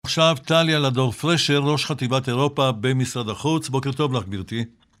עכשיו טליה לדור-פרשר, ראש חטיבת אירופה במשרד החוץ. בוקר טוב לך, גברתי.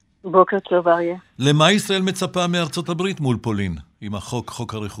 בוקר טוב, אריה. למה ישראל מצפה מארצות הברית מול פולין, עם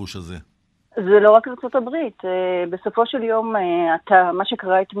חוק הרכוש הזה? זה לא רק ארצות הברית. בסופו של יום, מה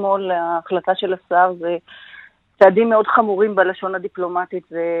שקרה אתמול, ההחלטה של השר, זה צעדים מאוד חמורים בלשון הדיפלומטית.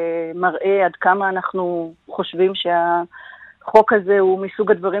 זה מראה עד כמה אנחנו חושבים שהחוק הזה הוא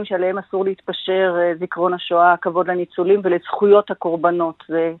מסוג הדברים שעליהם אסור להתפשר, זיכרון השואה, כבוד לניצולים ולזכויות הקורבנות.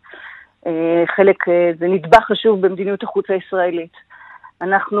 זה נדבך חשוב במדיניות החוץ הישראלית.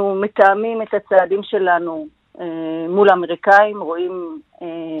 אנחנו מתאמים את הצעדים שלנו מול האמריקאים, רואים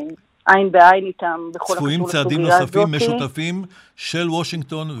עין בעין איתם בכל הקשור לסוגיה הזאת. צפויים צעדים נוספים משותפים של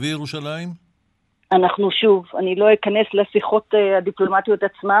וושינגטון וירושלים? אנחנו שוב, אני לא אכנס לשיחות הדיפלומטיות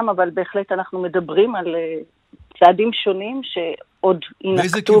עצמם, אבל בהחלט אנחנו מדברים על צעדים שונים שעוד ינקטו בנושא.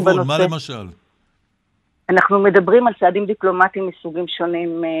 באיזה כיוון? מה למשל? אנחנו מדברים על צעדים דיפלומטיים מסוגים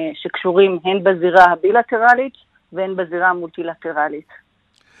שונים שקשורים הן בזירה הבילטרלית והן בזירה המולטילטרלית.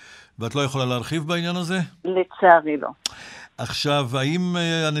 ואת לא יכולה להרחיב בעניין הזה? לצערי לא. עכשיו, האם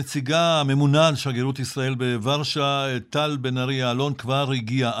הנציגה הממונה על שגרירות ישראל בוורשה, טל בן ארי אלון, כבר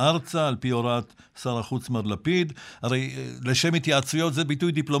הגיעה ארצה על פי הוראת שר החוץ מר לפיד? הרי לשם התייעצויות זה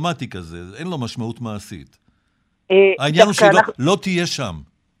ביטוי דיפלומטי כזה, אין לו משמעות מעשית. העניין הוא שלא תהיה שם.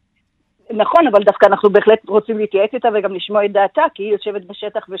 נכון, אבל דווקא אנחנו בהחלט רוצים להתייעץ איתה וגם לשמוע את דעתה, כי היא יושבת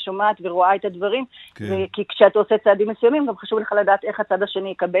בשטח ושומעת ורואה את הדברים, כי כשאתה עושה צעדים מסוימים, גם חשוב לך לדעת איך הצד השני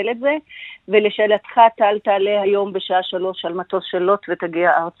יקבל את זה, ולשאלתך טל תעלה היום בשעה 3 על מטוס של לוט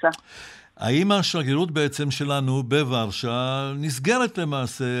ותגיע ארצה. האם השגרירות בעצם שלנו בוורשה נסגרת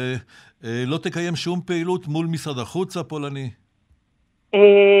למעשה, לא תקיים שום פעילות מול משרד החוץ הפולני?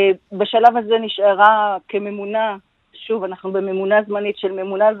 בשלב הזה נשארה כממונה, שוב, אנחנו בממונה זמנית של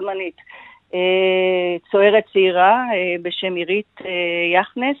ממונה זמנית, צוערת צעירה בשם עירית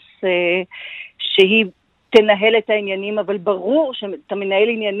יחנס, שהיא תנהל את העניינים, אבל ברור שאתה מנהל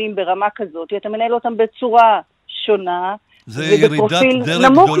עניינים ברמה כזאת, אתה מנהל אותם בצורה שונה, זה ירידת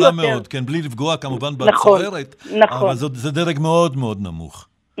דרג גדולה מאוד, כן, בלי לפגוע כמובן בצוערת, אבל זה דרג מאוד מאוד נמוך.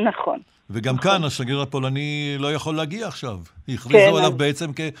 נכון. וגם כאן השגריר הפולני לא יכול להגיע עכשיו, הכריזו עליו בעצם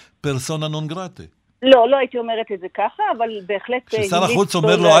כפרסונה נון גרטה. לא הייתי אומרת את זה ככה, אבל בהחלט... כששר החוץ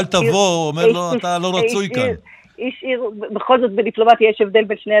אומר לו, אל תבוא, אומר לו, אתה לא רצוי כאן. בכל זאת בדיפלומטיה יש הבדל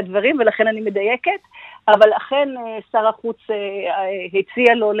בין שני הדברים, ולכן אני מדייקת, אבל אכן שר החוץ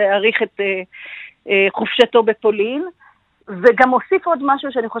הציע לו להאריך את חופשתו בפולין, וגם הוסיף עוד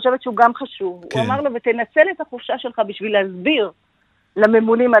משהו שאני חושבת שהוא גם חשוב. הוא אמר לו, ותנצל את החופשה שלך בשביל להסביר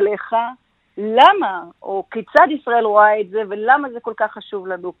לממונים עליך, למה, או כיצד ישראל רואה את זה, ולמה זה כל כך חשוב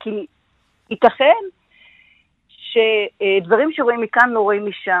לנו, כי ייתכן שדברים שרואים מכאן לא רואים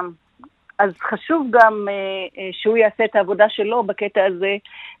משם. אז חשוב גם שהוא יעשה את העבודה שלו בקטע הזה,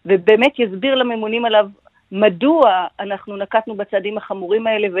 ובאמת יסביר לממונים עליו מדוע אנחנו נקטנו בצעדים החמורים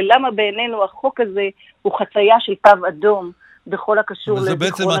האלה, ולמה בעינינו החוק הזה הוא חצייה של קו אדום בכל הקשור לזיכרון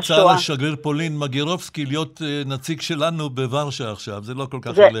השואה. וזה בעצם הצעה לשגריר פולין מגירובסקי להיות נציג שלנו בוורשה עכשיו, זה לא כל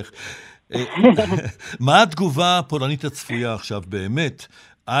כך הולך. מה התגובה הפולנית הצפויה עכשיו באמת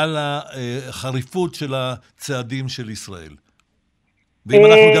על החריפות של הצעדים של ישראל? ואם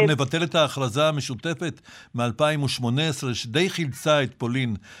אנחנו גם נבטל את ההכרזה המשותפת מ-2018, שדי חילצה את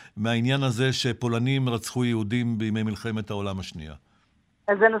פולין מהעניין הזה שפולנים רצחו יהודים בימי מלחמת העולם השנייה.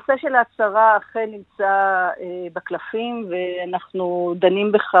 אז הנושא של ההצהרה אכן נמצא בקלפים, ואנחנו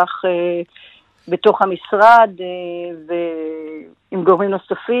דנים בכך בתוך המשרד ועם גורמים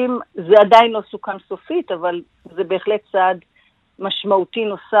נוספים. זה עדיין לא סוכם סופית, אבל זה בהחלט צעד משמעותי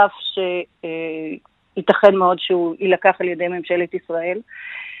נוסף ייתכן מאוד שהוא יילקח על ידי ממשלת ישראל.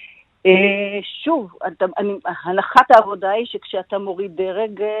 שוב, הנחת העבודה היא שכשאתה מוריד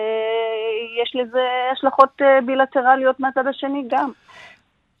דרג, יש לזה השלכות בילטרליות מהצד השני גם.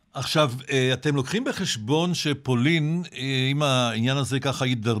 עכשיו, אתם לוקחים בחשבון שפולין, אם העניין הזה ככה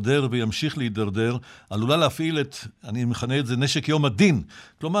יידרדר וימשיך להידרדר, עלולה להפעיל אני מכנה את זה נשק יום הדין.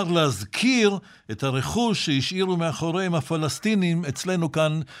 כלומר, להזכיר את הרכוש שהשאירו מאחוריהם הפלסטינים אצלנו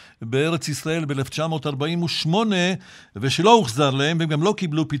כאן בארץ ישראל ב-1948, ושלא הוחזר להם, והם גם לא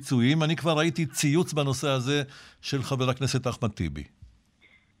קיבלו פיצויים. אני כבר ראיתי ציוץ בנושא הזה של חבר הכנסת אחמד טיבי.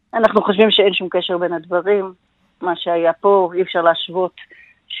 אנחנו חושבים שאין שום קשר בין הדברים. מה שהיה פה, אי אפשר להשוות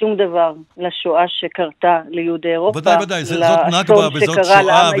שום דבר לשואה שקרתה ליהודי אירופה. ודאי, זאת נגבה וזאת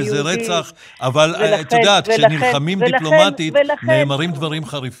שואה וזה רצח, אבל את יודעת, כשנלחמים דיפלומטית, נאמרים דברים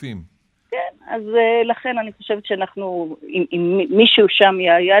חריפים. כן, אז לכן אני חושבת שאנחנו, אם מישהו שם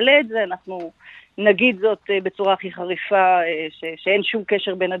יעלה את זה, אנחנו נגיד זאת בצורה הכי חריפה, שאין שום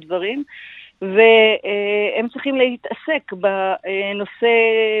קשר בין הדברים, והם צריכים להתעסק בנושא,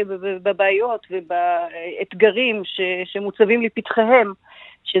 בבעיות ובאתגרים שמוצבים לפתחיהם,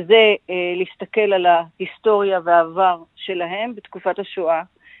 שזה להסתכל על ההיסטוריה והעבר שלהם בתקופת השואה,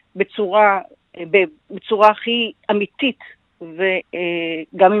 בצורה הכי אמיתית,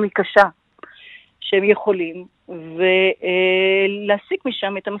 וגם אם היא קשה, שהם יכולים, ולהסיק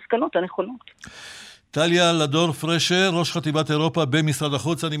משם את המסקנות הנכונות. טליה לדור פרשר, ראש חטיבת אירופה במשרד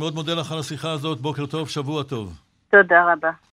החוץ, אני מאוד מודה לך על השיחה הזאת, בוקר טוב, שבוע טוב. תודה רבה.